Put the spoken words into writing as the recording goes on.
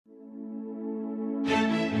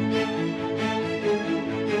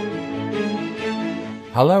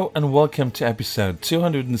Hello and welcome to episode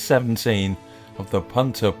 217 of the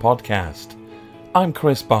Punter Podcast. I'm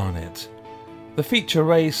Chris Barnett. The feature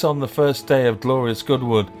race on the first day of glorious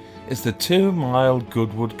Goodwood is the 2-mile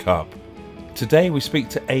Goodwood Cup. Today we speak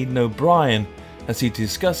to Aidan O'Brien as he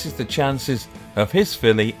discusses the chances of his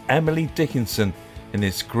filly Emily Dickinson in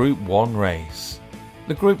this Group 1 race.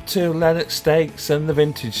 The Group 2 Lennox Stakes and the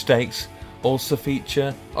Vintage Stakes also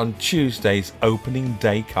feature on Tuesday's opening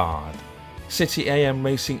day card. City AM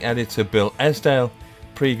racing editor Bill Esdale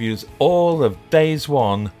previews all of Days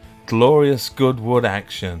 1 glorious Goodwood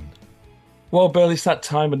action. Well, Bill, it's that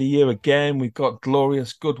time of the year again. We've got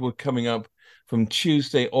glorious Goodwood coming up from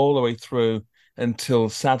Tuesday all the way through until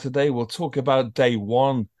Saturday. We'll talk about Day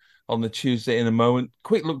 1 on the Tuesday in a moment.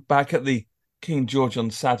 Quick look back at the King George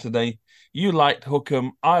on Saturday. You liked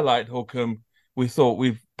Hookham. I liked Hookham. We thought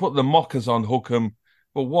we've put the mockers on Hookham,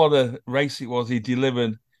 but what a race it was. He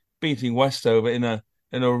delivered, beating Westover in a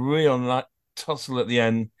real tussle at the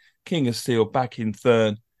end. King of Steel back in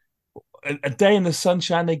third. A day in the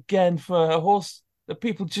sunshine again for a horse that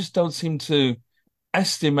people just don't seem to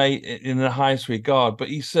estimate in the highest regard. But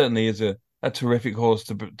he certainly is a terrific horse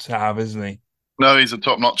to have, isn't he? No, he's a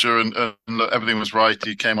top notcher, and look, everything was right.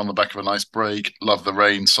 He came on the back of a nice break. Loved the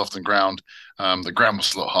rain, softened ground. The ground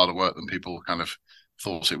was a lot harder work than people kind of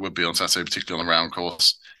thought it would be on Saturday, particularly on the round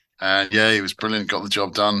course. And yeah, he was brilliant. Got the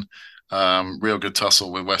job done. Real good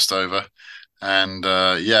tussle with Westover, and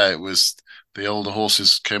it was the older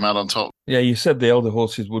horses came out on top. Yeah, you said the older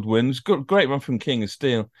horses would win. It's good, great run from King of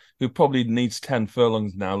Steel, who probably needs 10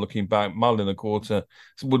 furlongs now. Looking back, mile and a quarter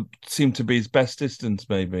would seem to be his best distance,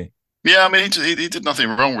 maybe. Yeah, I mean he did nothing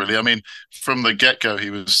wrong really. I mean from the get go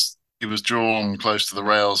he was drawn close to the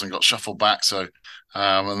rails and got shuffled back. So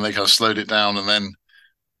and they kind of slowed it down and then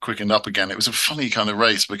quickened up again. It was a funny kind of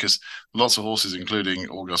race because lots of horses, including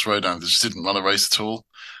August Rodin, just didn't run a race at all.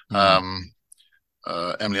 Mm.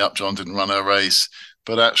 Emily Upjohn didn't run her race,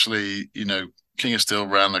 but actually, King of Steel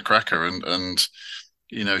ran a cracker, and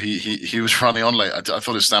he was running on late. I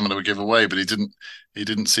thought his stamina would give away, but he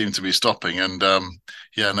didn't seem to be stopping. And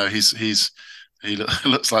he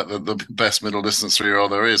looks like the best middle distance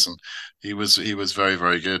 3-year-old there is, and he was very,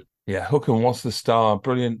 very good. Yeah, Hookham was the star.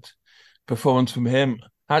 Brilliant performance from him.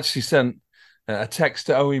 I actually sent a text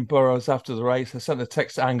to Owen Burrows after the race. I sent a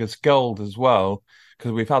text to Angus Gold as well,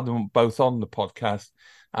 because we've had them both on the podcast.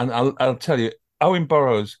 And I'll tell you, Owen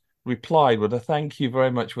Burrows replied with a thank you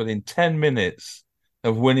very much within 10 minutes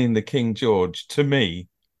of winning the King George. To me,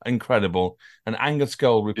 incredible. And Angus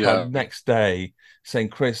Gold replied next day saying,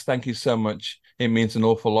 Chris, thank you so much. It means an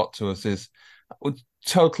awful lot to us. Is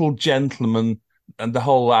total gentleman, and the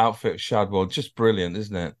whole outfit of Shadwell, just brilliant,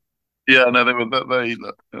 isn't it? Yeah, no,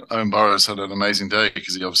 Owen Burrows had an amazing day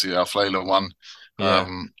because he obviously Alflela won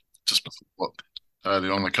just before, early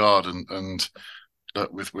on the card, and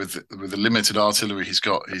with the limited artillery he's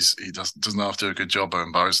got, he doesn't have to do a good job,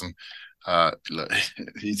 Owen Burrows, and look,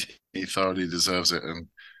 he thoroughly deserves it, and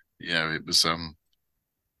it was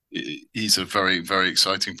he's a very, very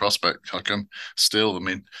exciting prospect. Huckham still, I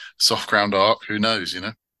mean, soft ground arc, who knows,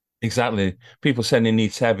 Exactly. People saying he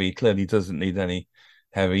needs heavy. He clearly doesn't need any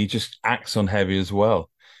heavy. He just acts on heavy as well.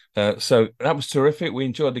 So that was terrific. We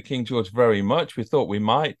enjoyed the King George very much. We thought we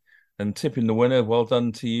might. And tipping the winner, well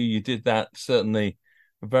done to you. You did that certainly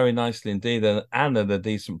very nicely indeed, and at a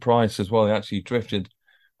decent price as well. He actually drifted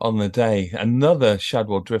on the day. Another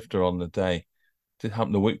Shadwell drifter on the day. Did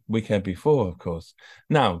happen the weekend before, of course.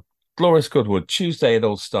 Now, glorious Goodwood. Tuesday it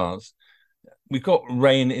all starts. We've got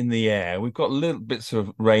rain in the air. We've got little bits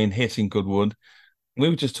of rain hitting Goodwood. We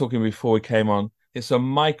were just talking before we came on. It's a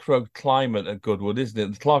microclimate at Goodwood, isn't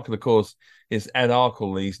it? The clerk of the course is Ed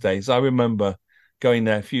Arkle these days. I remember going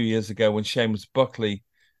there a few years ago when Seamus Buckley,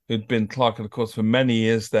 who'd been clerk of the course for many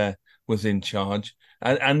years there, was in charge.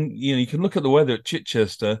 And you can look at the weather at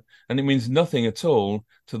Chichester, and it means nothing at all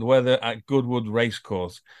to the weather at Goodwood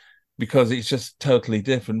Racecourse because it's just totally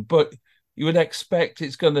different. But you would expect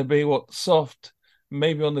it's going to be soft,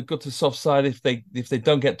 maybe on the good to soft side if they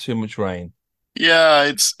don't get too much rain. Yeah,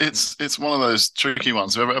 it's one of those tricky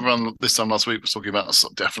ones. Everyone this time last week was talking about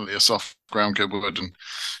definitely a soft ground Goodwood, and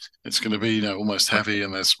it's going to be almost heavy,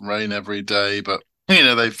 and there's rain every day. But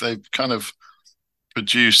they've kind of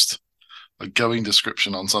produced a going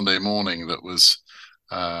description on Sunday morning that was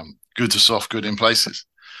good to soft, good in places,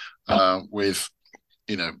 with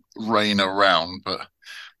rain around. But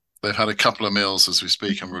they've had a couple of mills as we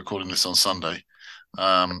speak, and we're recording this on Sunday.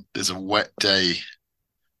 There's a wet day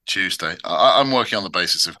Tuesday. I'm working on the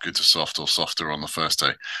basis of good to soft or softer on the first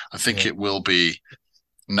day. I think it will be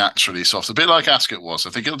naturally soft, a bit like Ascot was. I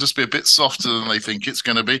think it'll just be a bit softer than they think it's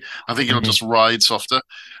going to be. I think it'll Mhm. just ride softer.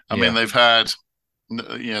 I mean, Yeah. they've had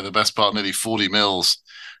the best part nearly 40 mils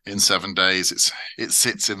in 7 days. It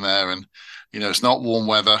sits in there, and it's not warm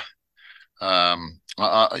weather.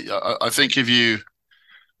 I think if you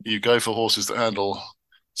go for horses that handle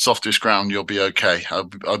softish ground, you'll be okay.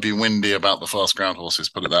 I'd be windy about the fast ground horses,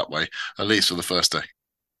 put it that way, at least for the first day.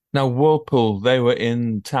 Now, Whirlpool, they were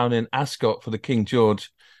in town in Ascot for the King George,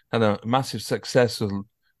 had a massive success with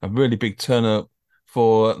a really big turn up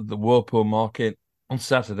for the Whirlpool market on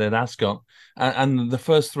Saturday at Ascot. And the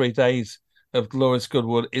first 3 days of Glorious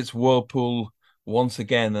Goodwood, it's Whirlpool once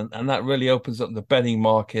again. And that really opens up the betting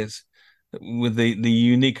markets with the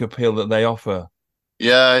unique appeal that they offer.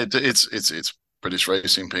 Yeah, it's British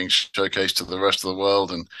racing being showcased to the rest of the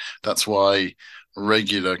world, and that's why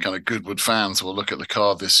regular kind of Goodwood fans will look at the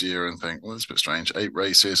card this year and think, well, it's a bit strange. 8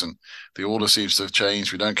 races, and the order seems to have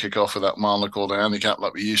changed. We don't kick off with that mile and a quarter handicap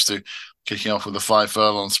like we used to, kicking off with the 5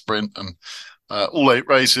 furlong sprint, and all 8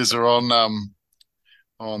 races are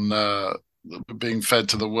on being fed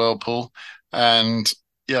to the Whirlpool, and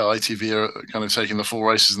yeah, ITV are kind of taking the 4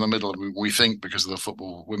 races in the middle. We think because of the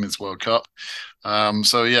Football Women's World Cup.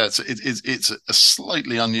 So yeah, it's a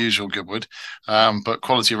slightly unusual Goodwood, but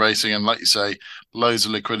quality racing, and like you say, loads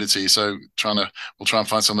of liquidity. So we'll try and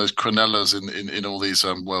find some of those Quinellas in all these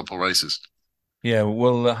Whirlpool races. Yeah,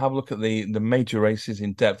 we'll have a look at the major races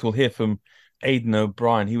in depth. We'll hear from Aidan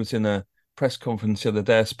O'Brien. He was in a press conference the other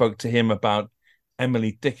day. I spoke to him about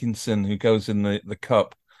Emily Dickinson, who goes in the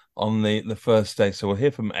Cup on the first day. So we'll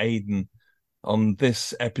hear from Aidan on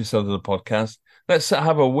this episode of the podcast. Let's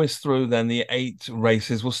have a whisk through then the 8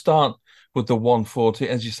 races. We'll start with the 140.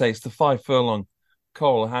 As you say, it's the 5 furlong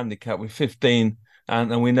Coral Handicap with 15.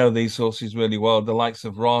 And we know these horses really well. The likes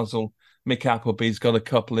of Razel, Mick Appleby's got a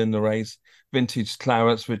couple in the race. Vintage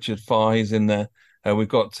Clarets, Richard Fahey's in there. We've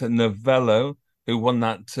got Novello, who won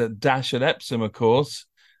that dash at Epsom, of course.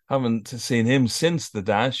 Haven't seen him since the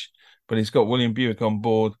dash, but he's got William Buick on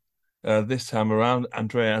board this time around.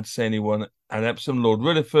 Andrea Adseni won at Epsom. Lord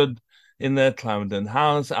Rutherford in there. Clarendon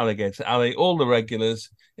House, Alligator Alley, all the regulars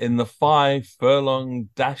in the 5 furlong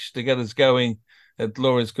dash to get us going at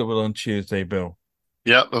Glorious Goodwood on Tuesday, Bill.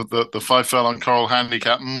 Yeah, the 5 furlong Coral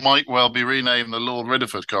Handicap might well be renamed the Lord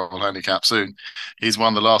Ridderford Coral Handicap soon. He's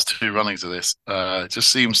won the last 2 runnings of this. It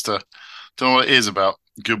just seems to, don't know what it is about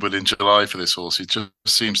Goodwood in July for this horse. He just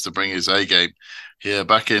seems to bring his A game here.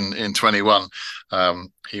 Back in 21,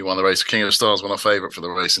 he won the race. King of Stars won a favourite for the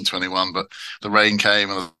race in 21, but the rain came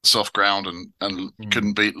and the soft ground and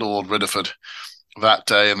couldn't beat Lord Ridderford that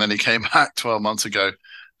day. And then he came back 12 months ago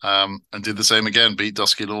and did the same again, beat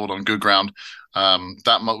Dusky Lord on good ground.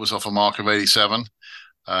 That was off a mark of 87.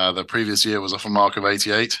 The previous year was off a mark of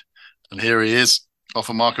 88. And here he is off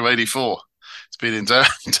a mark of 84. It's been in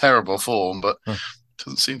terrible form, but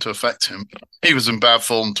doesn't seem to affect him. He was in bad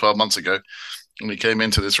form 12 months ago, and he came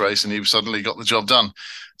into this race and he suddenly got the job done.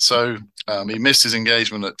 So he missed his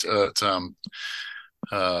engagement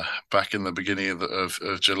back in the beginning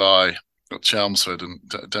of July at Chelmsford, and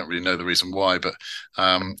don't really know the reason why, but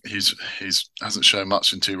he's hasn't shown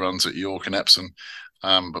much in 2 runs at York and Epsom,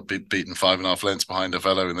 but beaten 5.5 lengths behind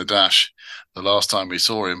Avello in the dash the last time we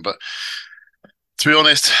saw him. But to be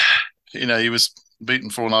honest, he was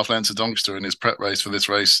beaten 4.5 lengths at Doncaster in his prep race for this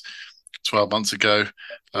race 12 months ago.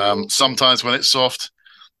 Sometimes when it's soft,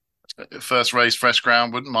 first race, fresh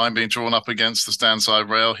ground, wouldn't mind being drawn up against the stand side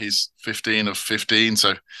rail. He's 15 of 15,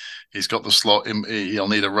 so he's got the slot. He'll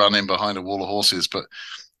need a run in behind a wall of horses, but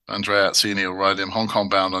Andrea Atzini will ride him. Hong Kong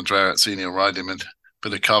bound Andrea Atzini will ride him in a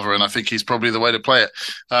bit of cover, and I think he's probably the way to play it.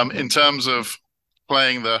 In terms of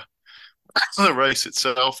playing the race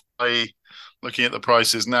itself, looking at the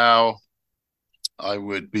prices now, I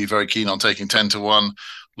would be very keen on taking 10-1.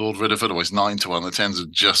 Lord Ridderford, always 9-1. The 10s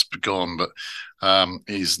have just gone, but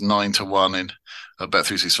he's 9-1 in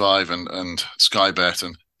Bet365 and Sky Bet,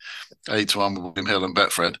 and 8-1 with William Hill and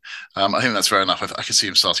Betfred. I think that's fair enough. I can see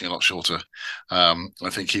him starting a lot shorter. I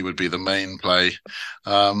think he would be the main play.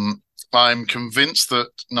 I'm convinced that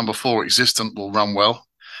number 4, Existent, will run well.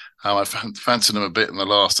 I fancied him a bit in the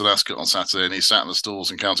last at Ascot on Saturday, and he sat in the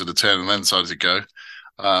stalls and counted to 10 and then decided to go.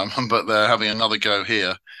 But they're having another go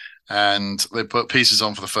here, and they put pieces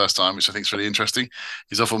on for the first time, which I think is really interesting.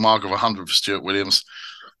 He's off a mark of 100 for Stuart Williams.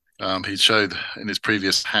 He showed in his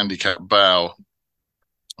previous handicap bow,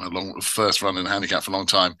 first run in handicap for a long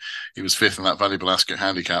time, he was 5th in that valuable Ascot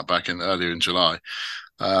handicap back earlier in July.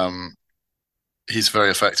 He's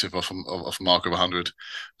very effective off a mark of 100.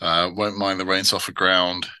 Won't mind the rain softer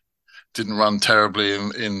ground. Didn't run terribly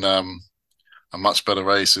in a much better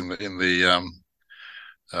race in the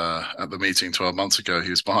at the meeting 12 months ago. He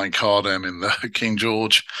was behind Cardem in the King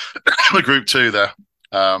George, the Group 2 there.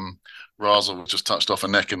 Razel just touched off a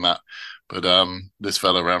neck in that, but this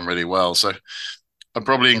fella ran really well. So I'd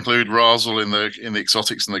probably include Razel in the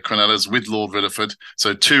exotics and the Quinellas with Lord Ridderford.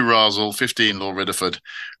 So 2 Razel, 15 Lord Ridderford,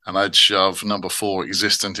 and I'd shove number 4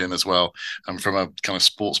 Existent in as well. And from a kind of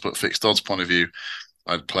sportsbook fixed odds point of view,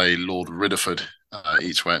 I'd play Lord Ridderford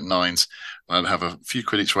each way at 9s. And I'd have a few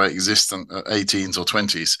quid each way Existent at 18s or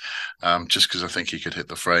 20s, just because I think he could hit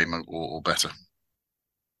the frame or better.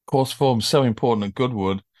 Course form so important at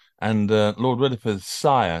Goodwood, and Lord Ridderford's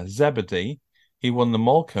sire Zebedee, he won the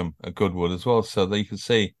Morecambe at Goodwood as well, so that you can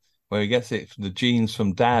see where he gets it from the genes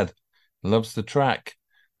from Dad. Loves the track,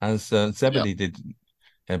 as Yeah, Zebedee did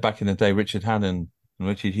back in the day. Richard Hannon and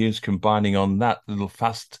Richard Hughes combining on that little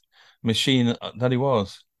fast machine that he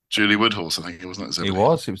was. Julie Woodhorse, I think it wasn't it, He Zebedee.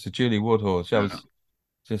 was. It was the Julie Wood horse. I Yeah, was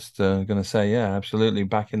just going to say, yeah, absolutely.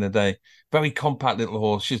 Back in the day, very compact little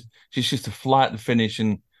horse. She's just a fly at the finish,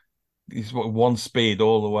 and he's one speed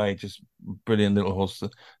all the way. Just brilliant little horse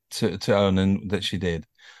to own, and that she did.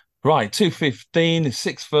 Right, 2:15 is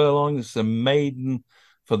 6 furlongs. It's a maiden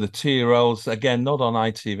for the 2-year-olds. Again, not on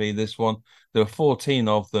ITV, this one. There were 14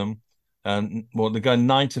 of them. And well, they're going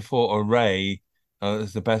 9-4 array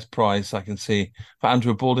as the best price I can see. For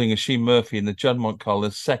Andrew Balding and Sheen Murphy in the Juddmonte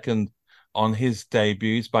colours, second on his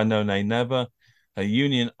debuts by No Nay Never.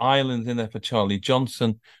 Union Island in there for Charlie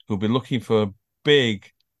Johnson, who'll be looking for a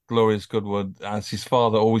big, glorious Goodwood, as his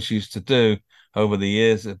father always used to do over the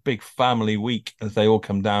years. A big family week as they all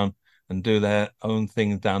come down and do their own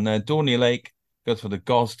things down there. Dorney Lake goes for the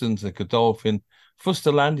Gosdens, the Godolphin.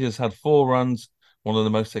 Fusterlandia's had 4 runs, one of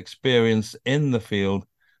the most experienced in the field.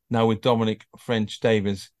 Now with Dominic French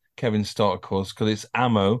Davis, Kevin Stott, of course, because it's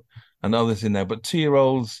Ammo and others in there. But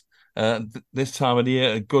 2-year-olds this time of the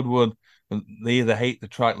year at Goodwood, they either hate the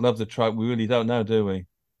track, love the track. We really don't know, do we?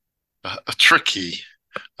 a tricky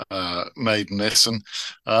maiden this, and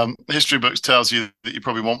history books tells you that you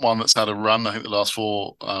probably want one that's had a run. I think the last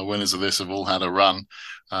 4 winners of this have all had a run.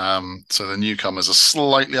 So the newcomers are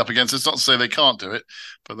slightly up against it. It's not to say they can't do it,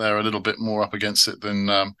 but they're a little bit more up against it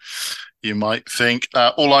than you might think.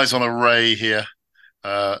 All eyes on Array here.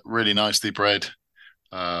 Really nicely bred.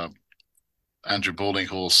 Andrew Balding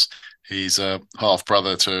horse. He's a half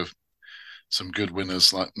brother to some good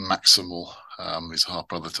winners like Maximal. He's a half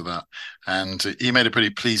brother to that. And he made a pretty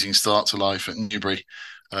pleasing start to life at Newbury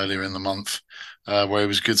earlier in the month, where he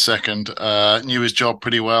was good second. Knew his job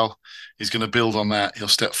pretty well. He's going to build on that. He'll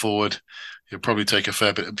step forward. He'll probably take a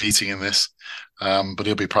fair bit of beating in this, but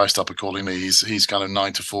he'll be priced up accordingly. He's kind of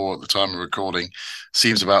 9-4 at the time of recording.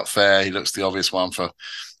 Seems about fair. He looks the obvious one for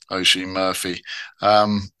Oisin Murphy.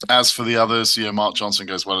 As for the others, Mark Johnson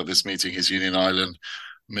goes well at this meeting. His Union Island,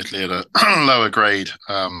 admittedly at a lower grade,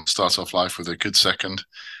 starts off life with a good second.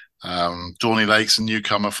 Dorney Lake's a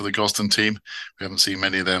newcomer for the Gosden team. We haven't seen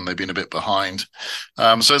many of them. They've been a bit behind.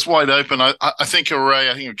 So it's wide open. I think Array,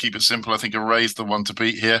 I think I'll keep it simple. I think Array's the one to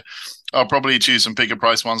beat here. I'll probably choose some bigger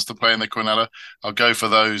price ones to play in the Quinella. I'll go for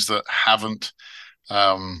those that haven't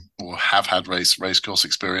or have had race course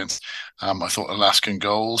experience. I thought Alaskan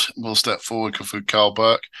Gold will step forward for Carl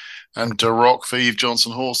Burke, and Duroc for Eve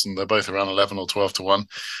Johnson Horson. They're both around 11 or 12 to 1.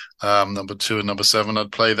 Number 2 and number 7,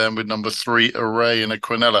 I'd play them with number 3, Array in a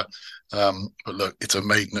Quinella. But look, it's a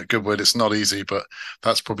maiden at Goodwood. It's not easy, but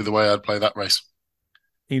that's probably the way I'd play that race.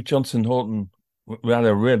 Eve Johnson Horton had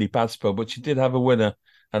a really bad spell, but she did have a winner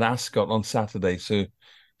at Ascot on Saturday, so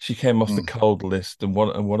she came off the cold list, and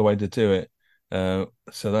what a way to do it.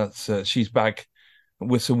 So that's she's back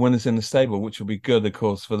with some winners in the stable, which will be good, of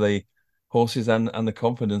course, for the horses and the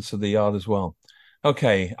confidence of the yard as well.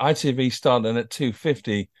 Okay, ITV starting at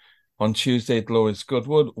 2:50 on Tuesday at Glorious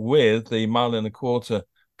Goodwood with the 1.25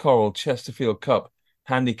 Coral Chesterfield Cup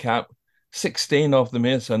handicap. 16 of them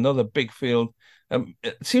here, so another big field.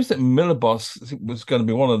 It seems that Miller Boss was going to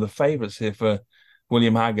be one of the favourites here for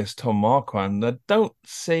William Haggas, Tom Marquand. I don't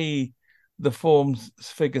see the forms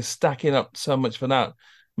figures stacking up so much for that.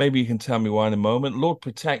 Maybe you can tell me why in a moment. Lord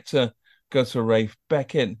Protector goes for Rafe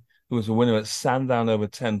Beckett, who was a winner at Sandown over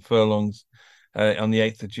 10 furlongs on the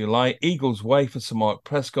 8th of July. Eagles Way for Sir Mark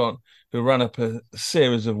Prescott, who ran up a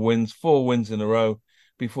series of wins, 4 wins in a row,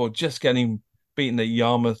 before just getting beaten at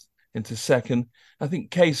Yarmouth into second. I think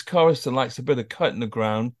Case Chorister likes a bit of cut in the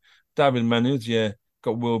ground. David Manuzier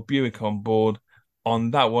got Will Buick on board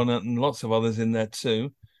on that one, and lots of others in there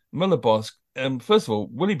too. Miller Boss, first of all,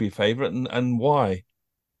 will he be favourite, and why?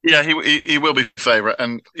 Yeah, he will be favourite,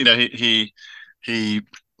 and he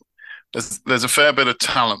there's a fair bit of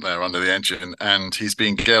talent there under the engine, and he's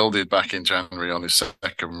been gelded back in January on his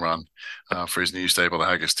second run for his new stable, the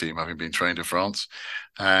Haggis team, having been trained in France,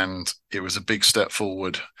 and it was a big step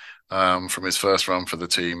forward from his first run for the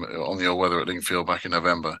team on the all-weather at Lingfield back in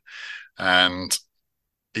November, and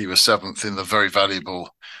he was seventh in the very valuable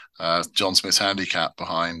John Smith's handicap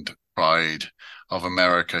behind Pride of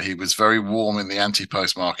America. He was very warm in the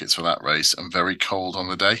anti-post markets for that race and very cold on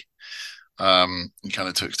the day. He kind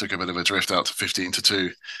of took a bit of a drift out to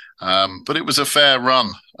 15-2. But it was a fair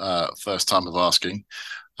run, first time of asking.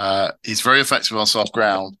 He's very effective on soft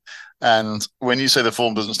ground. And when you say the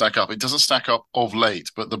form doesn't stack up, it doesn't stack up of late,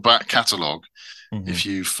 but the back catalogue, if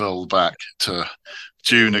you fill back to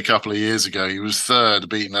June a couple of years ago, he was third,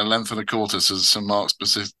 beating a length and a quarter to St Mark's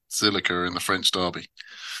Basilica in the French Derby.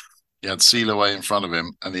 He had Seal Away in front of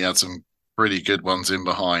him, and he had some pretty good ones in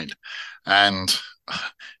behind. And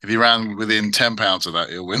if he ran within £10 of that,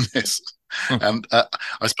 he'll win this. And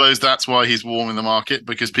I suppose that's why he's warm in the market,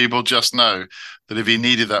 because people just know that if he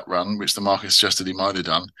needed that run, which the market suggested he might have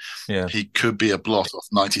done, he could be a blot off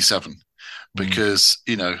 97, because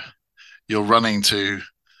you're running to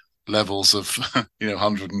levels of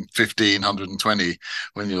 115, 120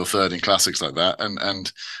 when you're third in classics like that,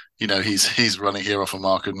 and he's running here off a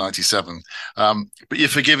mark of 97. But you're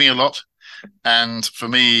forgiving a lot, and for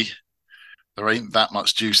me, there ain't that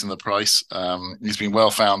much juice in the price. He's been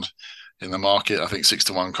well found in the market. I think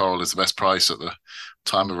 6-1 Coral is the best price at the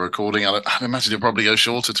time of recording. I'd imagine he'll probably go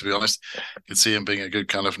shorter, to be honest. You could see him being a good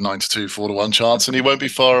kind of 9-2, 4-1 chance, and he won't be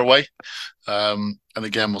far away. And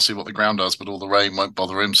again, we'll see what the ground does, but all the rain won't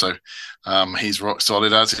bother him. So he's rock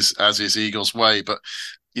solid, as is Eagle's Way. But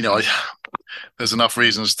there's enough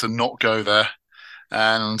reasons to not go there.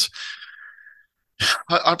 And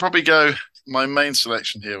I'd probably go. My main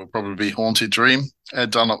selection here will probably be Haunted Dream. Ed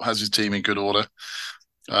Dunlop has his team in good order.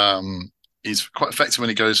 He's quite effective when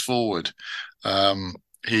he goes forward.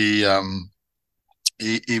 He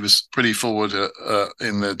was pretty forward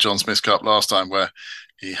in the John Smith Cup last time, where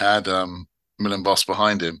he had Millen Boss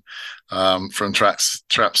behind him from trap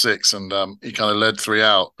 6, and he kind of led 3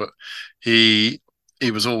 out. But he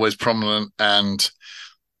was always prominent, and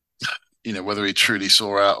whether he truly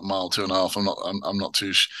saw out a mile, 2.5, I'm not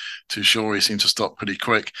too sure. He seemed to stop pretty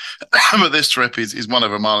quick. But this trip, he's won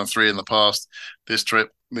over 1.3 miles in the past. This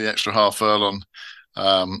trip, the extra half furlong,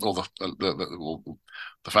 or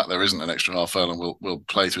the fact there isn't an extra half furlong will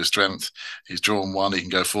play to his strength. He's drawn 1. He can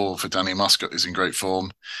go forward for Danny Muscat, who's in great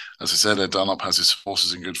form. As I said, Ed Dunlop has his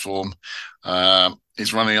horses in good form.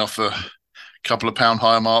 He's running off a couple of pound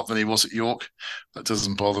higher mark than he was at York. That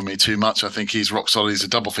doesn't bother me too much. I think he's rock solid. He's a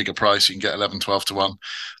double figure price. You can get 11, 12-1.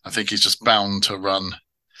 I think he's just bound to run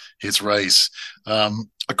his race. I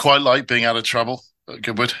quite like being out of trouble at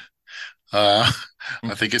Goodwood. I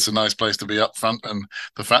think it's a nice place to be up front, and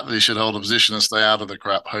the fact that he should hold a position and stay out of the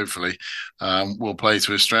crap, hopefully, will play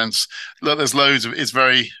to his strengths. Look, there's loads of. It's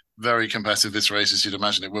very, very competitive, this race, as you'd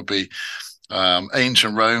imagine it would be.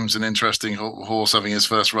 Ancient Rome's an interesting horse, having his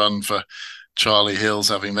first run for Charlie Hills,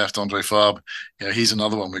 having left Andre Fabre. He's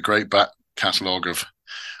another one with great back catalogue of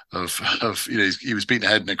he was beaten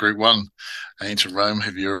ahead in a Group 1, Ancient Rome,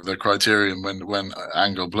 if you're the criterion, when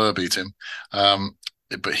Angle Blur beat him.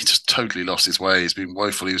 But he just totally lost his way. He's been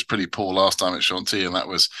woeful. He was pretty poor last time at Chantilly, and that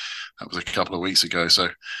was a couple of weeks ago. So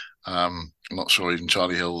I'm not sure even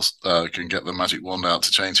Charlie Hills can get the magic wand out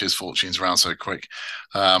to change his fortunes around so quick.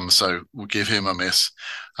 So we'll give him a miss.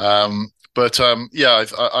 But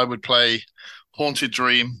I would play Haunted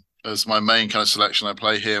Dream as my main kind of selection. I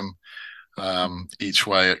play him each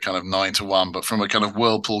way at kind of 9-1. But from a kind of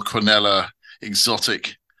Whirlpool, Quinella,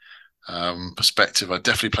 exotic perspective, I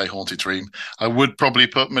definitely play Haunted Dream. I would probably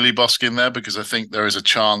put Millie Bosk in there, because I think there is a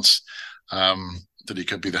chance that he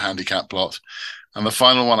could be the handicap blot. And the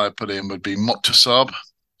final one I put in would be Moktasab,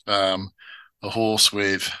 a horse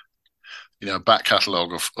with a back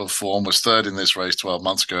catalogue of form. Was third in this race 12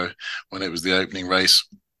 months ago when it was the opening race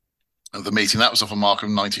of the meeting. That was off a mark of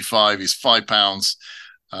 95. He's £5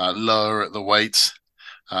 lower at the weight.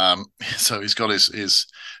 So he's got his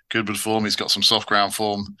Goodwood form. He's got some soft ground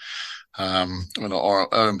form. When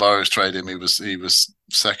Owen Burrows traded him, he was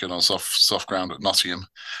second on soft ground at Nottingham,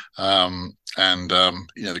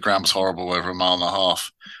 the ground was horrible over 1.5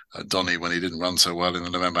 miles at Donny when he didn't run so well in the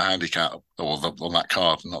November handicap, or on that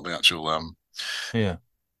card, not the actual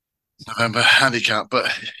November handicap.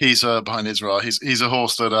 But he's behind Israel. He's a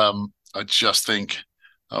horse that I just think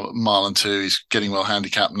 1.2 miles. He's getting well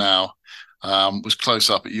handicapped now. Was close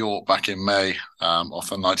up at York back in May off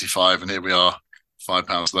the 95, and here we are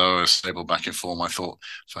 £5 lower, stable back in form. I thought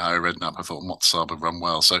for Harry Redknapp, I thought Moktasab would run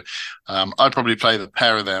well. So I'd probably play the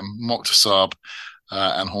pair of them, Moktasab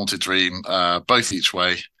and Haunted Dream, both each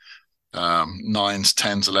way. Nines,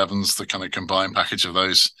 tens, 11s, the kind of combined package of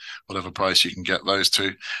those, whatever price you can get those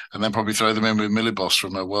two, and then probably throw them in with Millibos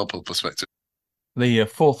from a Whirlpool perspective. The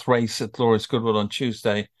fourth race at Glorious Goodwood on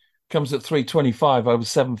Tuesday comes at 3:25 over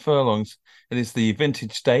 7 furlongs. It is the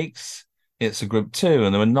Vintage Stakes. It's a Group 2,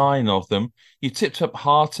 and there were 9 of them. You tipped up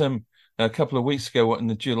Hartem a couple of weeks ago in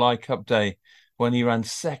the July Cup Day when he ran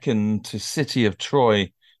second to City of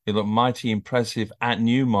Troy. He looked mighty impressive at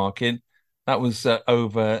Newmarket. That was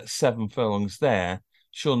over 7 furlongs there.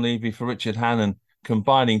 Sean Levy for Richard Hannon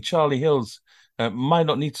combining. Charlie Hills might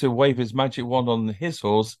not need to wave his magic wand on his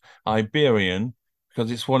horse, Iberian, because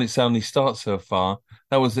it's won its only start so far.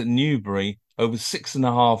 That was at Newbury, over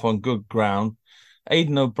 6.5 on good ground.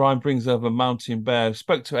 Aidan O'Brien brings over Mountain Bear.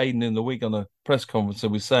 Spoke to Aidan in the week on a press conference,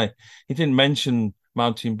 and we say he didn't mention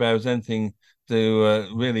Mountain Bear as anything to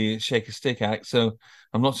really shake a stick at. So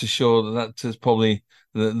I'm not so sure that is probably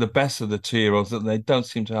the best of the 2-year-olds, that they don't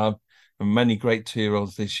seem to have many great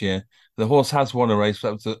 2-year-olds this year. The horse has won a race,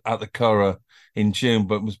 that was at the Curragh in June,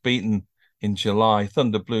 but was beaten in July.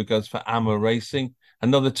 Thunder Blue goes for Ammo Racing.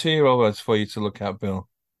 Another 2-year-old for you to look at, Bill.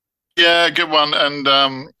 Yeah, good one.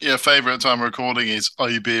 And yeah, favourite time recording is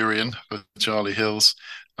Iberian for Charlie Hills,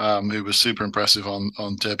 who was super impressive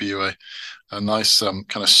on debut. A nice kind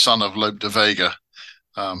of son of Lope de Vega,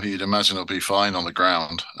 who you'd imagine will be fine on the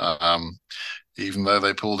ground, even though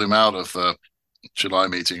they pulled him out of the July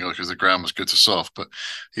meeting because the ground was good to soft. But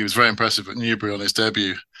he was very impressive at Newbury on his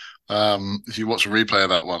debut. If you watch a replay of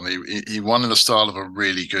that one, he won in the style of a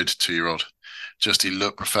really good 2-year-old. Just he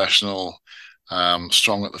looked professional,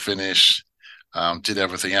 strong at the finish, did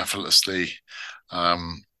everything effortlessly.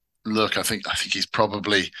 Look, I think he's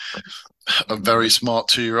probably a very smart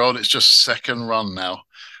 2-year-old. It's just second run now,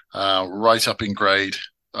 right up in grade,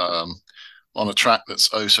 on a track that's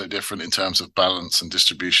oh so different in terms of balance and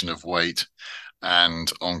distribution of weight,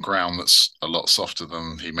 and on ground that's a lot softer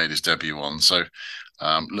than he made his debut on. So,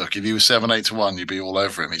 look, if he was 7-8 to 1, you'd be all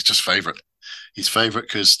over him. He's just favourite. He's favourite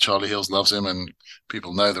because Charlie Hills loves him and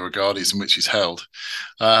people know the regardies in which he's held.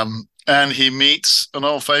 And he meets an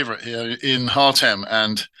old favourite here in Hartem.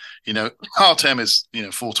 And, Hartem is,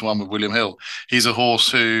 4-1 with William Hill. He's a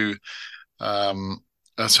horse who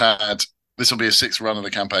has had, this will be his 6th run of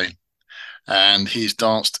the campaign. And he's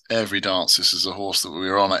danced every dance. This is a horse that we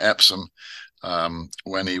were on at Epsom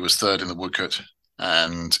when he was 3rd in the Woodcote.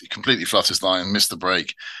 And he completely fluffed his line, missed the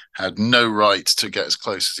break, had no right to get as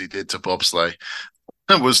close as he did to bobsleigh.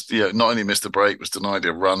 And was, not only missed the break, was denied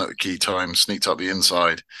a run at the key time, sneaked up the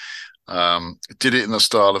inside. Did it in the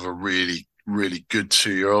style of a really, really good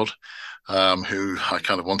 2-year-old who I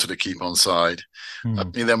kind of wanted to keep on side.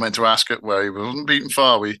 He then went to Ascot where he wasn't beaten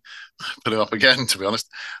far. We put him up again, to be honest,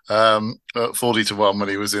 at 40-1 when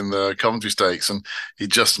he was in the Coventry Stakes, and he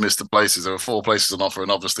just missed the places. There were 4 places on offer,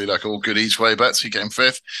 and obviously, like all good each way bets, he came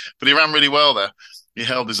 5th, but he ran really well there. He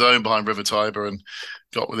held his own behind River Tiber and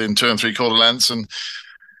got within 2 3/4 lengths. And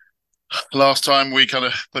last time we kind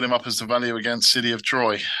of put him up as the value against City of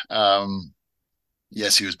Troy.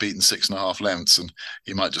 Yes, he was beaten 6.5 lengths, and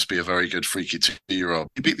he might just be a very good freaky 2-year-old.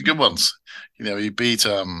 He beat the good ones. He beat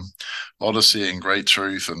Odyssey and Great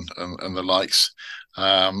Truth and the likes.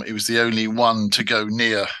 He was the only one to go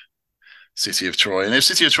near City of Troy. And if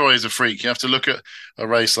City of Troy is a freak, you have to look at a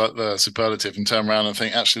race like the Superlative and turn around and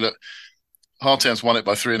think, actually, look, Hartem's won it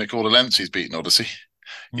by 3 1/4 lengths. He's beaten Odyssey.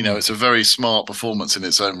 It's a very smart performance in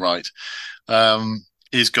its own right.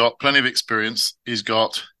 He's got plenty of experience. He's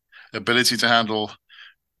got ability to handle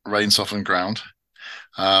rain softened ground.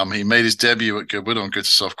 He made his debut at Goodwood on good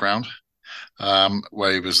to soft ground,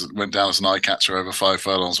 where he went down as an eye catcher over 5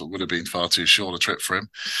 furlongs, but would have been far too short a trip for him.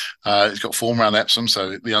 He's got form around Epsom,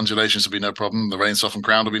 so the undulations will be no problem. The rain softened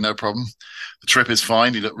ground will be no problem. The trip is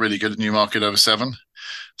fine. He looked really good at Newmarket over 7.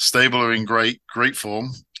 Stable are in great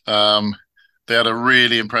form. They had a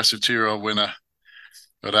really impressive 2-year-old winner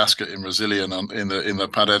at Ascot in Brazilian in the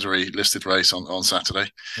Padedri listed race on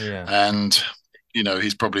Saturday. Yeah. And,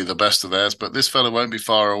 he's probably the best of theirs, but this fella won't be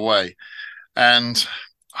far away. And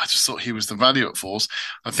I just thought he was the value at 4s.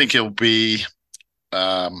 I think he'll be,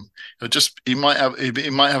 he might have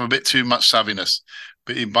a bit too much savviness,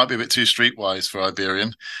 but he might be a bit too streetwise for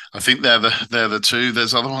Iberian. I think they're the 2.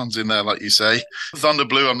 There's other ones in there, like you say. Thunder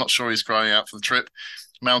Blue, I'm not sure he's crying out for the trip.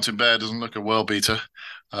 Mountain Bear doesn't look a world beater.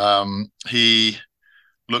 He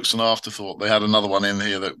looks an afterthought. They had another one in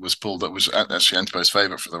here that was pulled that was actually Antipo's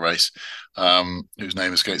favourite for the race, whose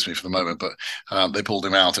name escapes me for the moment. But they pulled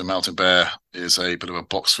him out, and Mountain Bear is a bit of a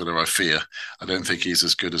box filler, I fear. I don't think he's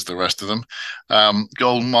as good as the rest of them.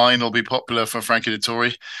 Gold Mine will be popular for Frankie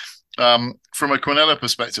Dettori. From a Quinella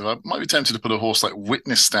perspective, I might be tempted to put a horse like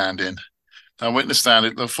Witness Stand in. Now, Witness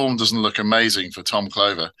Stand, the form doesn't look amazing for Tom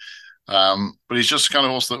Clover, but he's just the kind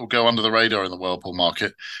of horse that will go under the radar in the Whirlpool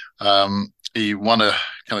market. He won a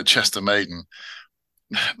kind of Chester Maiden.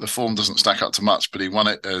 The form doesn't stack up to much, but he won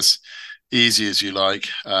it as easy as you like.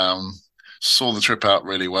 Saw the trip out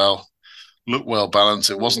really well, looked well balanced.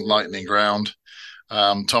 It wasn't lightning ground.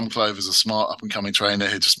 Tom Clover's a smart up and coming trainer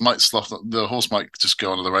who just might slough the horse might just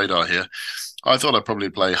go under the radar here. I thought I'd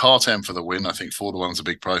probably play Heart M for the win. I think 4-1's a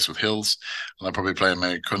big price with Hills, and I'd probably play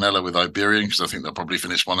Quinella with Iberian because I think they'll probably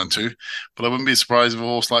finish 1 and 2. But I wouldn't be surprised if a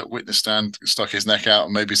horse like Witness Stand stuck his neck out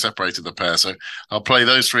and maybe separated the pair. So I'll play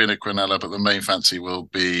those 3 in a Quinella, but the main fancy will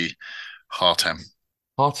be Heart M.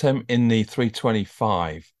 Artem in the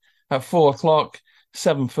 325. At 4 o'clock,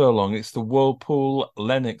 7 furlong, it's the Whirlpool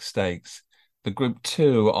Lennox Stakes, the Group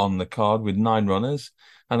 2 on the card with 9 runners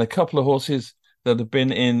and a couple of horses that have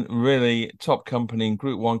been in really top company in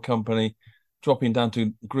Group 1 company, dropping down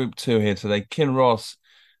to Group 2 here today. Kinross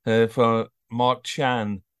for Mark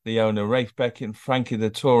Chan, the owner, Rafe Beckett and Frankie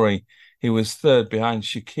Dettori. He was third behind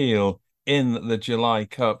Shaquille in the July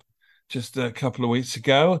Cup just a couple of weeks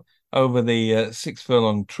ago over the 6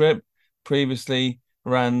 furlong trip. Previously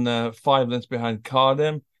ran 5 lengths behind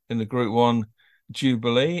Cardem in the Group 1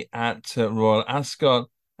 Jubilee at Royal Ascot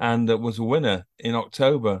and was a winner in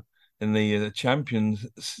October in the Champions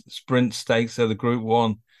Sprint Stakes of the Group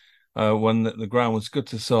 1 when the ground was good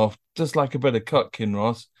to soft. Just like a bit of cut,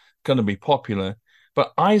 Kinross, going to be popular.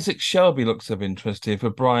 But Isaac Shelby looks of interest here for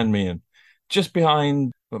Brian Meehan. Just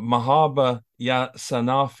behind Mahaba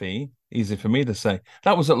Yasanafi, easy for me to say.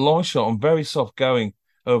 That was at long shot on very soft going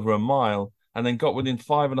over a mile and then got within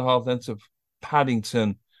 5.5 lengths of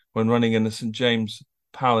Paddington when running in the St. James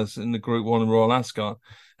Palace in the Group 1 Royal Ascot.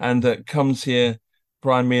 And comes here,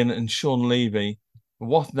 Brian Meehan and Sean Levy.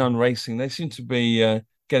 Wathnone Racing, they seem to be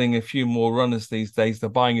getting a few more runners these days. They're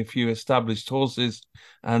buying a few established horses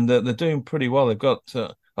and they're doing pretty well. They've got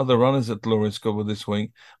other runners at Glorious Goodwood this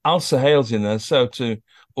week. Alsa Hale's in there, so to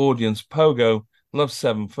Audience. Pogo loves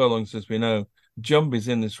 7 furlongs, as we know. Jumbie's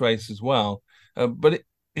in this race as well.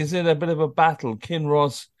 Is it a bit of a battle?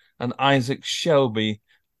 Kinross and Isaac Shelby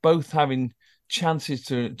both having chances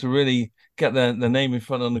to really get their name in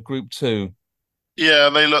front on the Group 2. Yeah,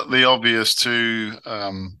 they look the obvious too.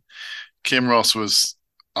 Kinross was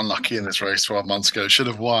unlucky in this race 12 months ago. Should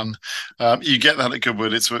have won. You get that at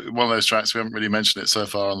Goodwood. It's one of those tracks, we haven't really mentioned it so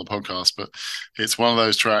far on the podcast, but it's one of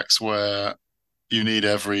those tracks where you need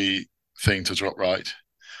everything to drop right.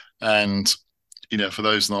 And, for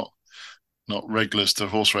those not regulars to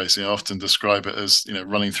horse racing, I often describe it as,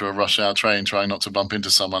 running through a rush hour train, trying not to bump into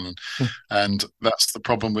someone. And that's the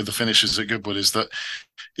problem with the finishes at Goodwood, is that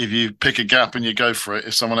if you pick a gap and you go for it,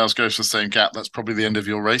 if someone else goes for the same gap, that's probably the end of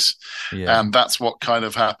your race. Yeah. And that's what kind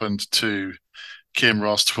of happened to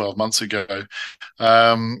Kinross 12 months ago.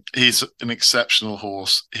 He's an exceptional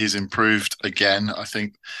horse. He's improved again. I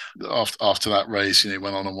think after that race, he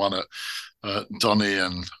went on and won at Donny,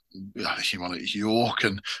 and I think he won at York,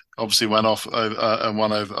 and obviously went off and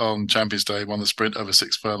won over on Champions Day, won the sprint over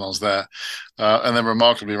 6 furlongs there, and then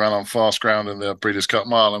remarkably ran on fast ground in the Breeders' Cup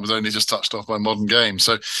Mile and was only just touched off by Modern Game.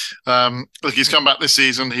 So, look, he's come back this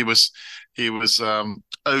season. He was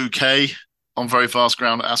okay on very fast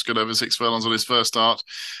ground at Ascot over 6 furlongs on his first start.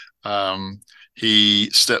 He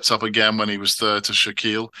steps up again when he was third to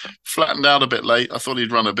Shaquille. Flattened out a bit late. I thought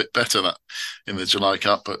he'd run a bit better in the July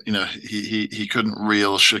Cup, but he couldn't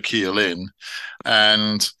reel Shaquille in,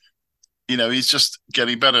 and he's just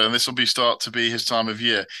getting better. And this will start to be his time of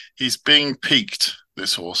year. He's being peaked,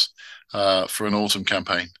 this horse, for an autumn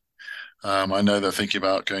campaign. I know they're thinking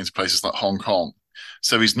about going to places like Hong Kong,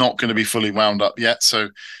 so he's not going to be fully wound up yet. So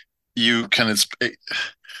you can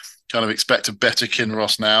kind of expect a better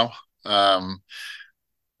Kinross now.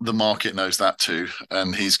 The market knows that too,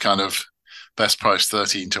 and he's kind of best price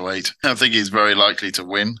 13-8. I think he's very likely to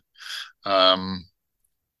win.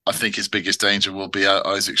 I think his biggest danger will be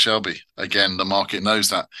Isaac Shelby. Again, the market knows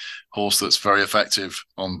that. Horse that's very effective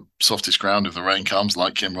on softest ground if the rain comes,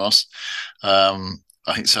 like Kinross.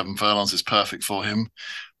 I think 7 furlongs is perfect for him.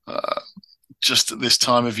 Just at this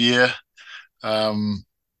time of year,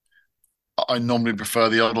 I normally prefer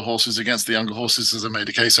the older horses against the younger horses, as I made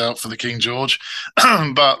a case out for the King George.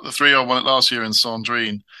 But the 3-year-old won it last year in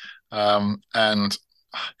Sandrine. And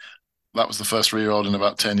that was the first 3-year-old in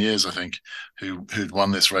about 10 years, I think, who'd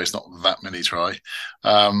won this race. Not that many try.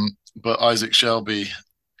 But Isaac Shelby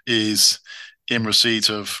is in receipt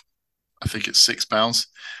of, I think it's £6.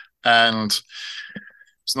 And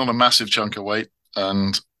it's not a massive chunk of weight.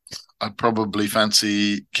 And I'd probably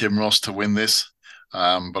fancy Kim Ross to win this.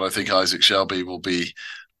 But I think Isaac Shelby will be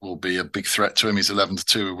a big threat to him. He's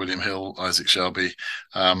 11-2 with William Hill, Isaac Shelby.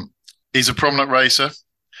 He's a prominent racer,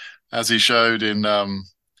 as he showed in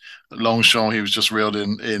Longchamp. He was just reeled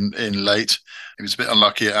in late. He was a bit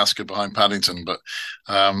unlucky at Ascot behind Paddington, but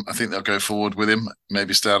I think they'll go forward with him,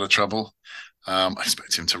 maybe stay out of trouble. I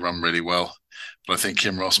expect him to run really well, but I think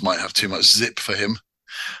Kim Ross might have too much zip for him.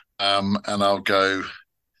 And I'll go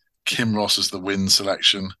Kim Ross as the win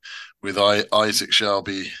selection, with Isaac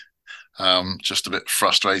Shelby just a bit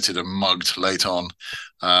frustrated and mugged late on.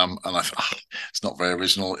 And it's not very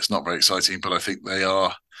original. It's not very exciting, but I think they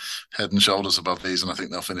are head and shoulders above these, and I think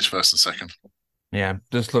they'll finish first and second. Yeah,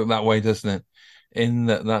 just look that way, doesn't it? In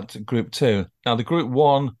that group two. Now, the group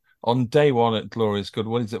one on day one at Glorious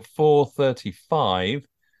Goodwood is at 4:35.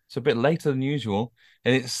 It's a bit later than usual.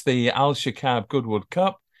 And it's the Al Shakab Goodwood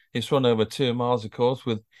Cup. It's run over 2 miles, of course,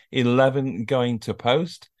 with 11 going to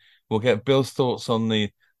post. We'll get Bill's thoughts on the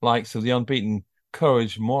likes of the unbeaten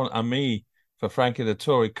Courage, Mon Ami for Frankie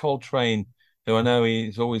Dettori, Coltrane, who I know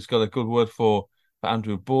he's always got a good word for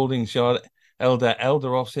Andrew Balding's yard.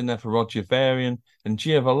 Elderoff's in there for Roger Varian, and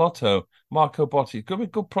Giavolotto, Marco Botti. Could be a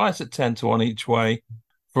good price at 10-1 each way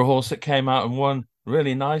for a horse that came out and won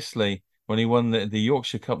really nicely when he won the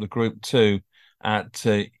Yorkshire Cup, the Group 2 at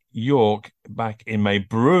York back in May.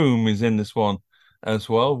 Broome is in this one as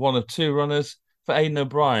well. One of two runners for Aidan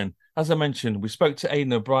O'Brien. As I mentioned, we spoke to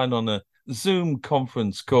Aidan O'Brien on a Zoom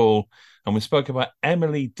conference call, and we spoke about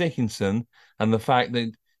Emily Dickinson and the fact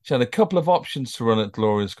that she had a couple of options to run at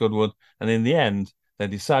Glorious Goodwood, and in the end, they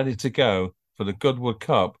decided to go for the Goodwood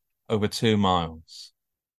Cup over 2 miles.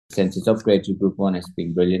 Since its upgrade to Group 1, it's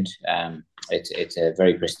been brilliant. It's a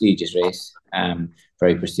very prestigious race,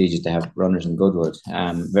 very prestigious to have runners in Goodwood.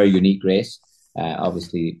 Very unique race.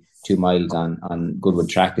 Obviously, 2 miles on Goodwood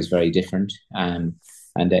track is very different.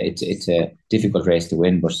 And it's a difficult race to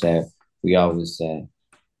win, but we always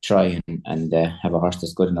try and have a horse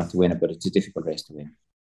that's good enough to win it, but it's a difficult race to win.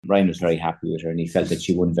 Ryan was very happy with her, and he felt that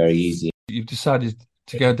she won very easy. You've decided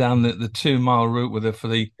to go down the 2 mile route with her for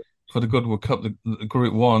the Goodwood Cup, the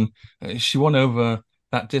Group 1. She won over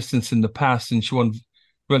that distance in the past, and she won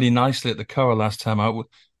really nicely at the Curragh last time out.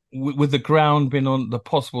 With the ground being on the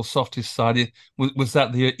possible softest side, was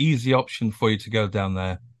that the easy option for you to go down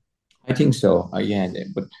there? I think so. Yeah,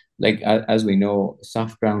 but like as we know,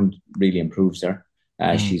 soft ground really improves her.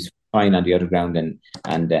 She's fine on the other ground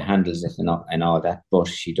and handles it and all that, but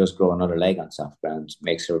she does grow another leg on soft ground.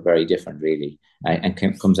 Makes her very different, really, and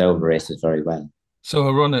comes out of races very well. So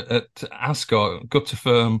a run at Ascot, good to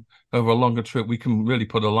firm over a longer trip, we can really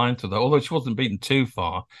put a line to that. Although she wasn't beaten too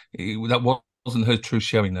far, that wasn't her true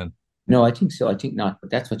showing then. No, I think so. I think not, but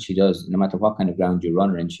that's what she does. No matter what kind of ground you run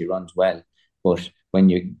her in, she runs well. But when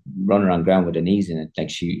you run her on ground with an ease in it,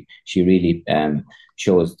 like she really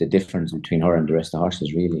shows the difference between her and the rest of the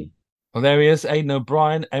horses, really. Well, there he is, Aidan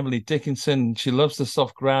O'Brien, Emily Dickinson. She loves the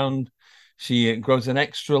soft ground. She grows an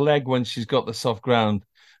extra leg when she's got the soft ground.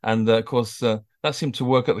 And, of course, that seemed to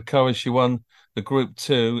work at the Curragh. She won the Group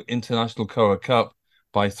 2 International Curragh Cup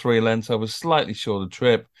by 3 lengths over slightly shorter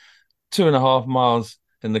trip. 2.5 miles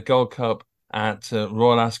in the Gold Cup at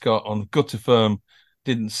Royal Ascot on good to firm.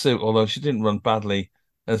 Didn't suit, although she didn't run badly,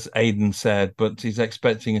 as Aidan said. But he's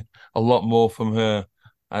expecting a lot more from her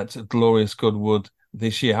at Glorious Goodwood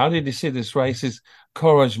this year. How did you see this race? Is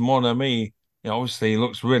Courage Mon Ami, obviously he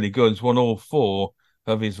looks really good. He's won all 4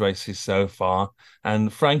 of his races so far.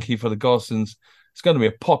 And Frankie for the Gossons, it's going to be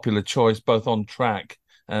a popular choice both on track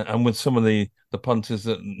and with some of the punters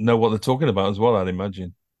that know what they're talking about as well, I'd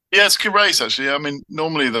imagine. Yeah, it's a good race, actually. I mean,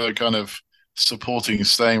 normally the kind of supporting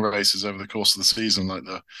staying races over the course of the season, like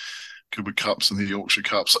the Goodwood Cups and the Yorkshire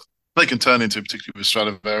Cups, they can turn into, particularly with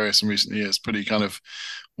Stradivarius in recent years, pretty kind of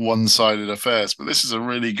one-sided affairs. But this is a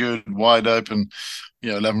really good, wide open,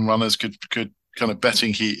 11 runners could kind of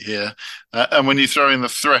betting heat here. And when you throw in the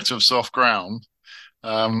threat of soft ground,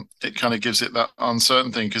 it kind of gives it that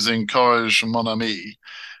uncertain thing, because in Courage Mon Ami,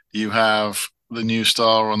 you have the new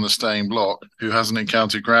star on the staying block who hasn't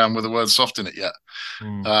encountered ground with the word soft in it yet.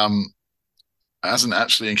 Hasn't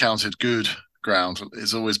actually encountered good ground.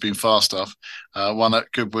 It's always been fast stuff. One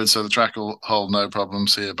at Goodwood, so the track will hold no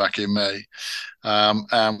problems here back in May.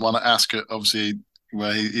 And one at Ascot, obviously,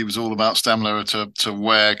 where he was all about stamina to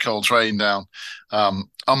wear Coltrane down.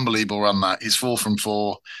 Unbelievable run that. He's 4 from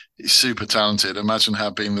 4. he's super talented. Imagine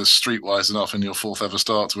being the streetwise enough in your fourth ever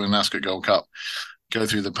start to win an Ascot Gold Cup, go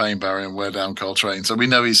through the pain barrier and wear down Coltrane. So we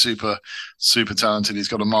know he's super, super talented. He's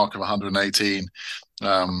got a mark of 118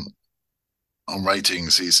 on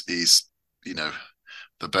ratings. He's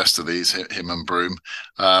the best of these, him and Broome.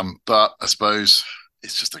 But I suppose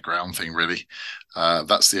it's just a ground thing, really.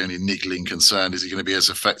 That's the only niggling concern. Is he going to be as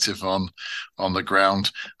effective on the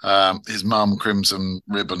ground? His mum, Crimson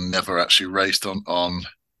Ribbon, never actually raced on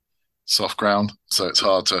soft ground, so it's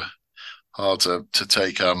hard to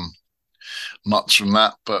take much from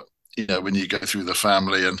that. But when you go through the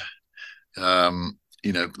family and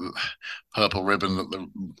Purple Ribbon, that the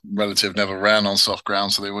relative never ran on soft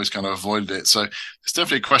ground, so they always kind of avoided it. So it's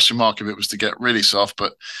definitely a question mark if it was to get really soft,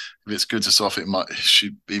 but if it's good to soft,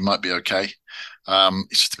 he might be okay.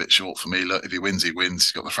 It's just a bit short for me. Look, if he wins, he wins.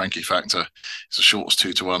 He's got the Frankie factor. It's a short as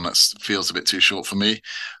 2-1. That feels a bit too short for me.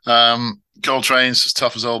 Coltrane's as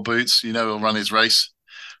tough as old boots. He'll run his race.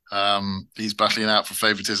 He's battling out for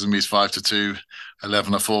favouritism. He's 5-2,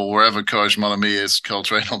 11-4. Wherever Courage Mon Ami is,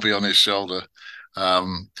 Coltrane will be on his shoulder.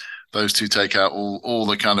 Those two take out all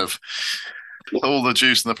the kind of all the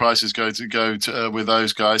juice, and the prices go to with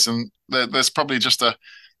those guys. And there's probably just a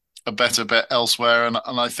better bet elsewhere, and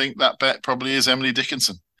I think that bet probably is Emily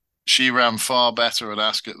Dickinson. She ran far better at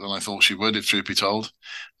Ascot than I thought she would, if truth be told.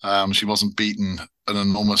 She wasn't beaten an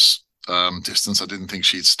enormous distance. I didn't think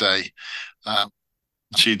she'd stay.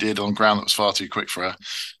 She did on ground that was far too quick for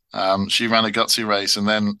her. She ran a gutsy race and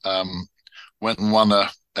then went and won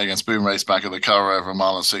against Boom Race back at the Curragh over 1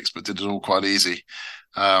 mile and 6, but did it all quite easy.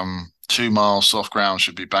 2 miles soft ground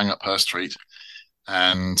should be bang up her street.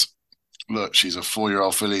 And look, she's a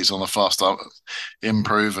 4-year-old filly. He's on the fast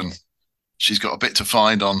improve, and she's got a bit to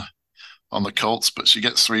find on the colts, but she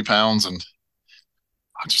gets £3, and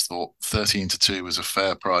I just thought 13-2 was a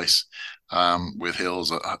fair price with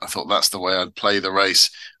Hills. I thought that's the way I'd play the race.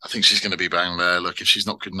 I think she's going to be bang there. Look, if she's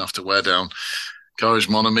not good enough to wear down Courage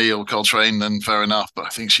Mon Ami or Coltrane, then fair enough. But I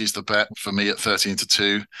think she's the bet for me at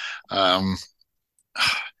 13-2. Eldor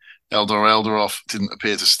Eldaroff didn't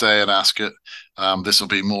appear to stay at Ascot. This will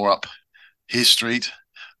be more up his street.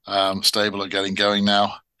 Stable are getting going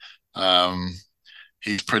now.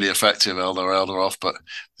 He's pretty effective, Eldor Eldaroff, but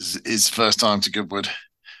his first time to Goodwood.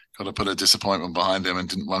 Got to put a disappointment behind him and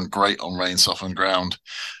didn't run great on rain softened ground.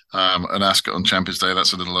 And Ascot on Champions Day,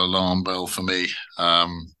 that's a little alarm bell for me.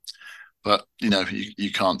 But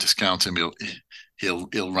you can't discount him.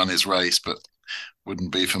 He'll run his race, but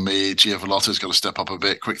wouldn't be for me. Giavalotta's got to step up a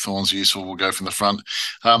bit. Quick Thorn's useful. We'll go from the front.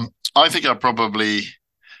 I think I probably,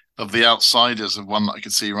 of the outsiders, of one that I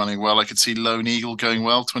could see running well, I could see Lone Eagle going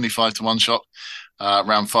well, 25-1 shot.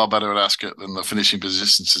 Ran far better at Ascot than the finishing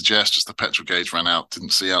position suggests. Just the petrol gauge ran out.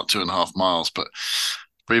 Didn't see out 2.5 miles, but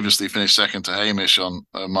previously finished second to Hamish on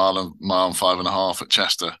a mile and 5.5 at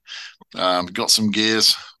Chester. Got some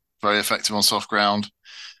gears. Very effective on soft ground.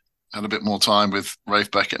 Had a bit more time with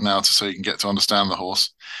Rafe Beckett now so he can get to understand the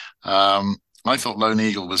horse. I thought Lone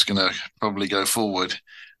Eagle was going to probably go forward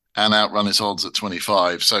and outrun its odds at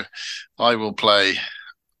 25. So I will play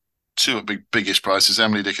two at biggish prices.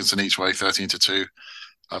 Emily Dickinson each way, 13-2.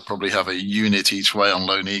 I'd probably have a unit each way on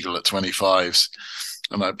Lone Eagle at 25s.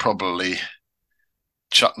 And I'd probably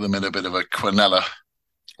chuck them in a bit of a quinella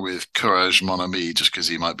with Courage Mon Ami, just because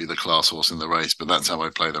he might be the class horse in the race. But that's how I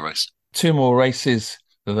play the race. 2 more races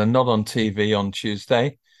that are not on TV on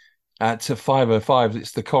Tuesday. At 5:05,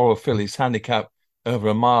 it's the Coral Fillies handicap over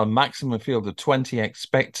 1 mile, maximum field of 20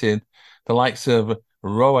 expected. The likes of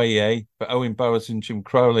Royer for Owen Burrows and Jim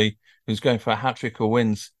Crowley, who's going for a hat-trick of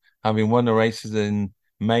wins, having won the races in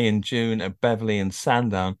May and June at Beverley and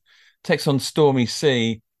Sandown. Takes on Stormy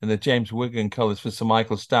Sea in the James Wigan colours for Sir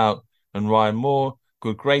Michael Stout and Ryan Moore.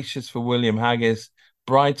 Good Gracious for William Haggis.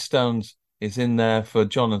 Bridestones is in there for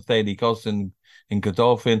John and Thady Gosden in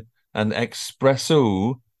Godolphin. And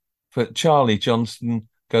Expresso for Charlie Johnston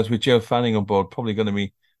goes with Joe Fanning on board. Probably going to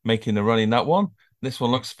be making a run in that one. This one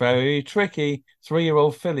looks very tricky.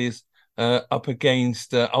 3-year-old fillies up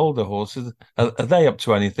against older horses. Are they up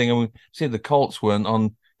to anything? And we see the Colts weren't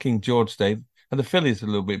on King George Day. And the fillies a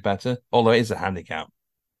little bit better, although it is a handicap.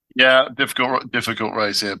 Yeah, difficult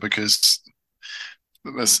race here because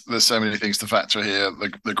there's so many things to factor here.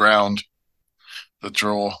 The ground, the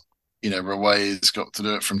draw. Raway's got to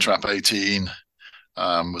do it from trap 18.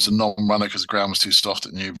 Was a non-runner because the ground was too soft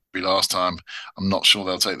at Newbury last time. I'm not sure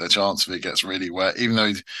they'll take their chance if it gets really wet. Even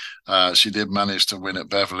though she did manage to win at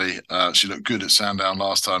Beverley, she looked good at Sandown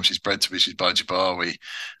last time. She's bred to be. She's by Jabawi.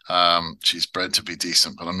 She's bred to be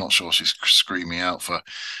decent, but I'm not sure she's screaming out for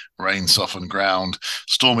rain softened ground.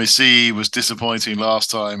 Stormy Sea was disappointing last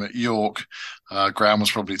time at York. Ground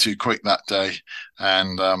was probably too quick that day,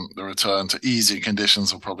 and the return to easy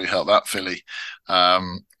conditions will probably help that filly.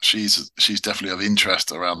 She's definitely of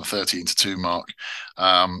interest around the 13-2 mark.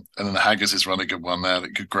 And then the Haggers has run a good one there.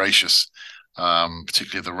 Good Gracious,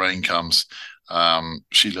 particularly if the rain comes.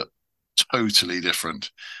 She looked totally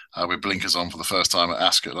different with blinkers on for the first time at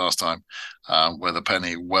Ascot last time, where the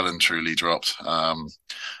penny well and truly dropped.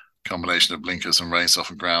 Combination of blinkers and rain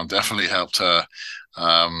softened ground definitely helped her.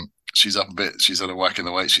 She's up a bit. She's had a whack in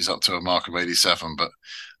the weight. She's up to a mark of 87, but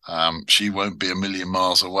she won't be a million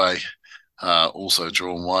miles away. Also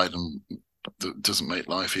drawn wide and doesn't make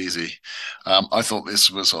life easy. I thought this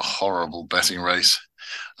was a horrible betting race.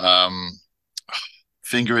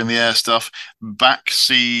 Finger in the air stuff.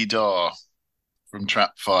 Backseat from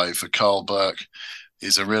Trap 5 for Carl Burke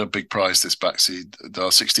is a real big prize. This Backseat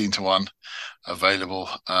 16-1 available.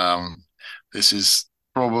 This is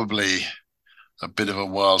probably a bit of a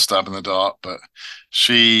wild stab in the dark, but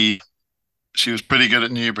she was pretty good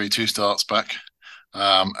at Newbury 2 starts back,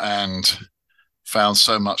 and found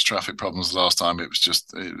so much traffic problems last time. It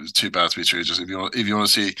was too bad to be true. Just if you want to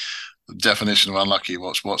see the definition of unlucky,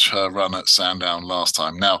 watch her run at Sandown last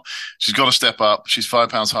time. Now she's got to step up. She's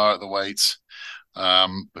 £5 higher at the weights,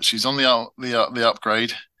 but she's on the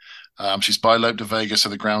upgrade. She's by Lope de Vega, so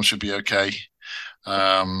the ground should be okay.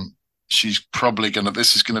 She's probably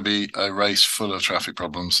this is gonna be a race full of traffic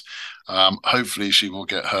problems. Hopefully she will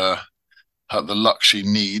get her the luck she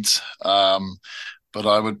needs. But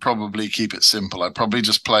I would probably keep it simple. I'd probably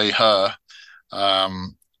just play her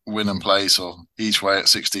win and place or each way at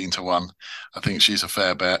 16-1. I think she's a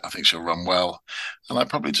fair bet. I think she'll run well. And I'd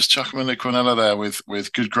probably just chuck him in the Quinella there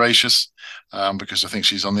with Good Gracious, because I think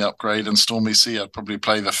she's on the upgrade, and Stormy Sea. I'd probably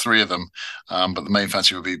play the 3 of them. But the main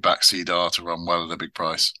fancy would be Backseat to run well at a big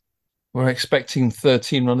price. We're expecting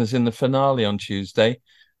 13 runners in the finale on Tuesday.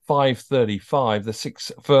 5:35, the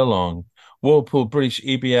 6 furlong. Whirlpool British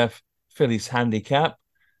EBF Fillies Handicap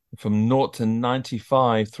from 0 to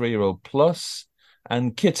 95, 3-year-old plus.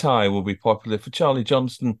 And Kittai will be popular for Charlie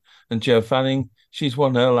Johnston and Joe Fanning. She's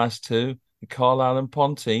won her last 2. Carlisle and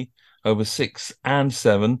Ponty over 6 and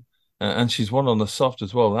 7. And she's won on the soft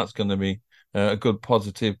as well. That's going to be a good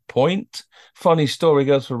positive point. Funny story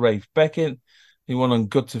goes for Rafe Beckett. He won on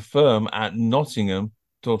Good to Firm at Nottingham,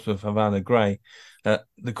 daughter of Havana Gray.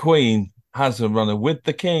 The Queen has a runner with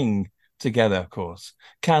the King together, of course.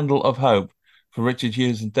 Candle of Hope for Richard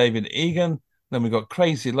Hughes and David Egan. Then we've got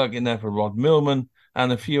Crazy Luck in there for Rod Millman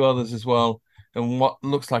and a few others as well. And what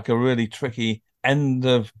looks like a really tricky end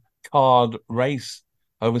of card race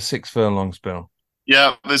over 6 furlongs, Bill.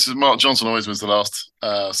 Yeah, this is Mark Johnson always wins the last,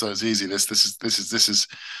 so it's easy. This is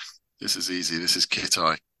easy. This is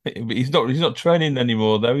Kittai. He's not training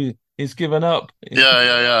anymore though. He's given up.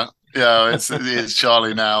 Yeah. It's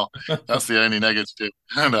Charlie now. That's the only negative.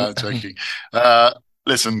 No, I'm joking.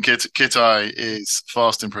 Listen, Kittai is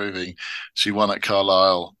fast improving. She won at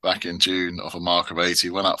Carlisle back in June off a mark of 80.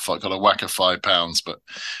 Went up, got a whack of £5, but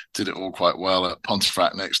did it all quite well at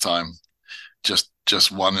Pontefract next time.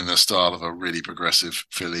 Just won in the style of a really progressive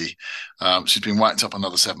filly. She's been whacked up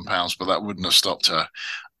another £7, but that wouldn't have stopped her.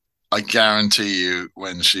 I guarantee you,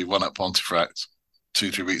 when she won at Pontefract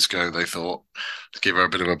 2-3 weeks ago, they thought to give her a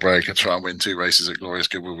bit of a break and try and win 2 races at Glorious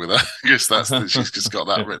Goodwood with her, because she's just got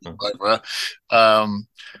that written over her.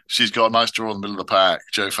 She's got a nice draw in the middle of the pack.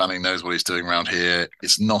 Joe Fanning knows what he's doing around here.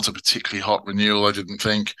 It's not a particularly hot renewal, I didn't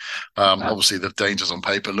think. Obviously, the dangers on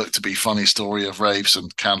paper look to be Funny Story of Raves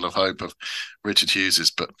and Candle of Hope of Richard Hughes's,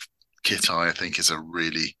 but Kittai, I think, is a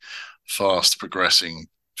really fast progressing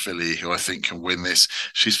filly who I think can win this.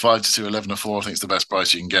 She's 5-2, 11-4. I think it's the best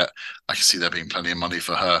price you can get. I can see there being plenty of money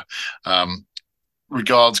for her.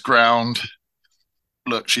 Regards ground.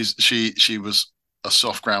 Look, she was a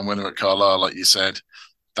soft ground winner at Carlisle, like you said.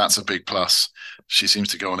 That's a big plus. She seems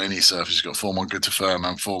to go on any surface. She's got form on Good to Firm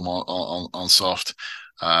and form on soft.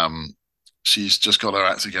 She's just got her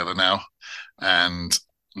act together now, and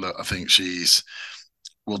look, I think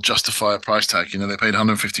will justify a price tag. You know, they paid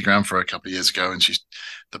 150 grand for her a couple of years ago, and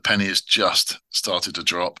the penny has just started to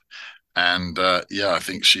drop. And I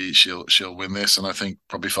think she'll win this, and I think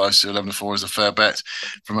probably 5-2, 11-4 is a fair bet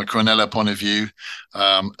from a Quinella point of view.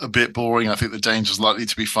 A bit boring. I think the danger's likely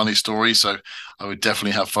to be Funny Story, so I would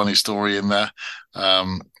definitely have Funny Story in there.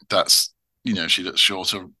 That's, she looks sure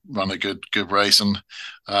to run a good race, and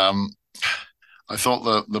I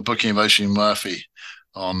thought the booking of Oisin Murphy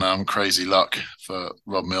on Crazy Luck for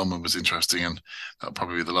Rob Millman was interesting, and that'll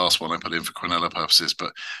probably be the last one I put in for Quinella purposes.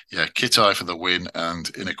 But yeah, Kittai for the win, and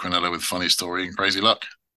in a Quinella with Funny Story and Crazy Luck.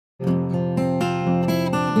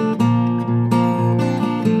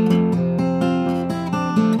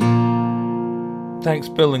 Thanks,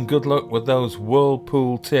 Bill, and good luck with those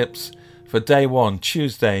whirlpool tips for day 1,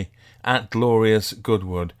 Tuesday, at glorious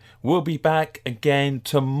Goodwood. We'll be back again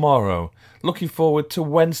tomorrow. Looking forward to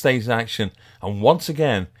Wednesday's action, and once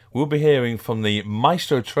again we'll be hearing from the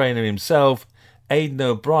maestro trainer himself, Aidan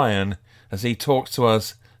O'Brien, as he talks to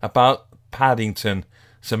us about Paddington.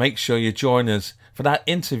 So make sure you join us for that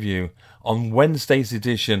interview on Wednesday's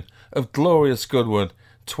edition of Glorious Goodwood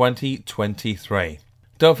 2023.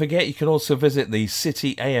 Don't forget, you can also visit the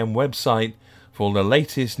City AM website for all the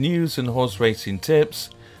latest news and horse racing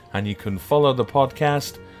tips, and you can follow the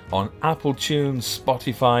podcast on Apple Tunes,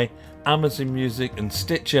 Spotify, Amazon Music and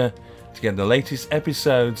Stitcher to get the latest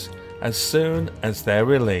episodes as soon as they're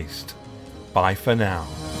released. Bye for now.